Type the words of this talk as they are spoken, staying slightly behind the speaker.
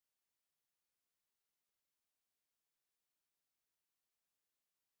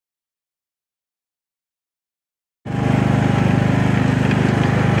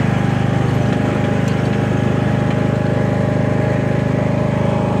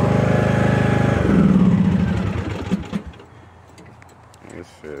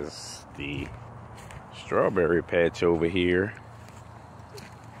strawberry patch over here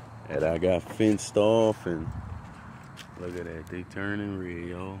that I got fenced off, and look at that, they turning red,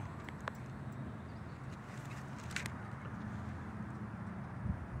 y'all.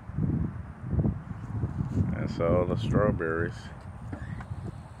 That's all the strawberries.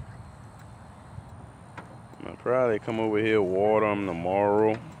 I'll probably come over here, water them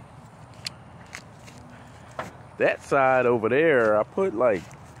tomorrow. That side over there, I put like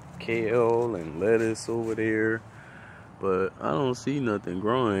kale and lettuce over there, but I don't see nothing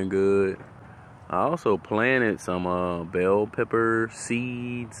growing good. I also planted some bell pepper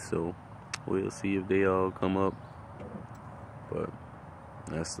seeds, so we'll see if they all come up. But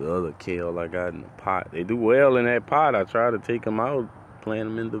that's the other kale I got in the pot. They do well in that pot. I try to take them out, plant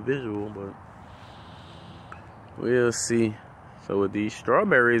them individual, but we'll see. So with these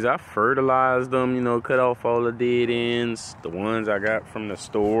strawberries, I fertilized them, you know, cut off all the dead ends, the ones I got from the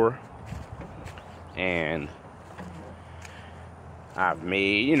store. And I've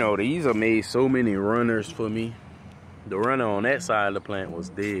made, you know, these have made so many runners for me. The runner on that side of the plant was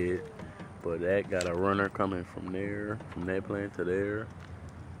dead, but that got a runner coming from there, from that plant to there.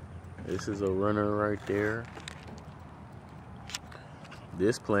 This is a runner right there.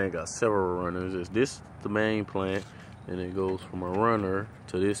 This plant got several runners. Is this the main plant? And it goes from a runner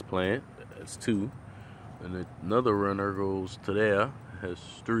to this plant. That's 2. And another runner goes to there. That's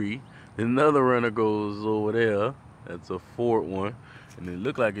 3. Another runner goes over there. That's a 4th one. And it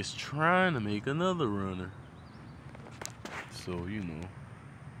looked like it's trying to make another runner. So, you know.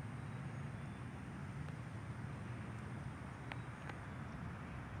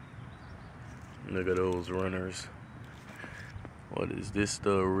 Look at those runners. What is this?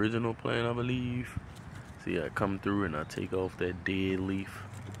 The original plant, I believe. See, I come through and I take off that dead leaf.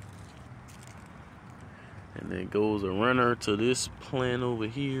 And then goes a runner to this plant over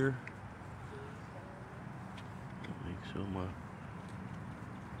here. Make sure my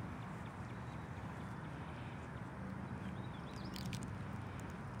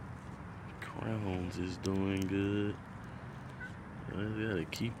crowns is doing good. I gotta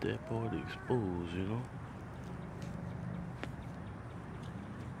keep that part exposed, you know.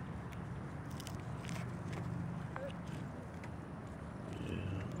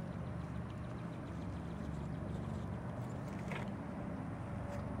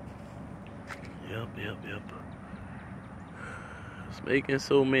 Yep. It's making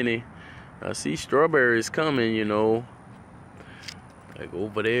so many. I see strawberries coming, you know. Like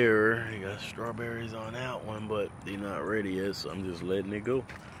over there, they got strawberries on that one, but they're not ready yet, so I'm just letting it go.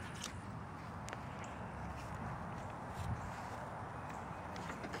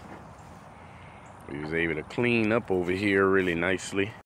 We was able to clean up over here really nicely.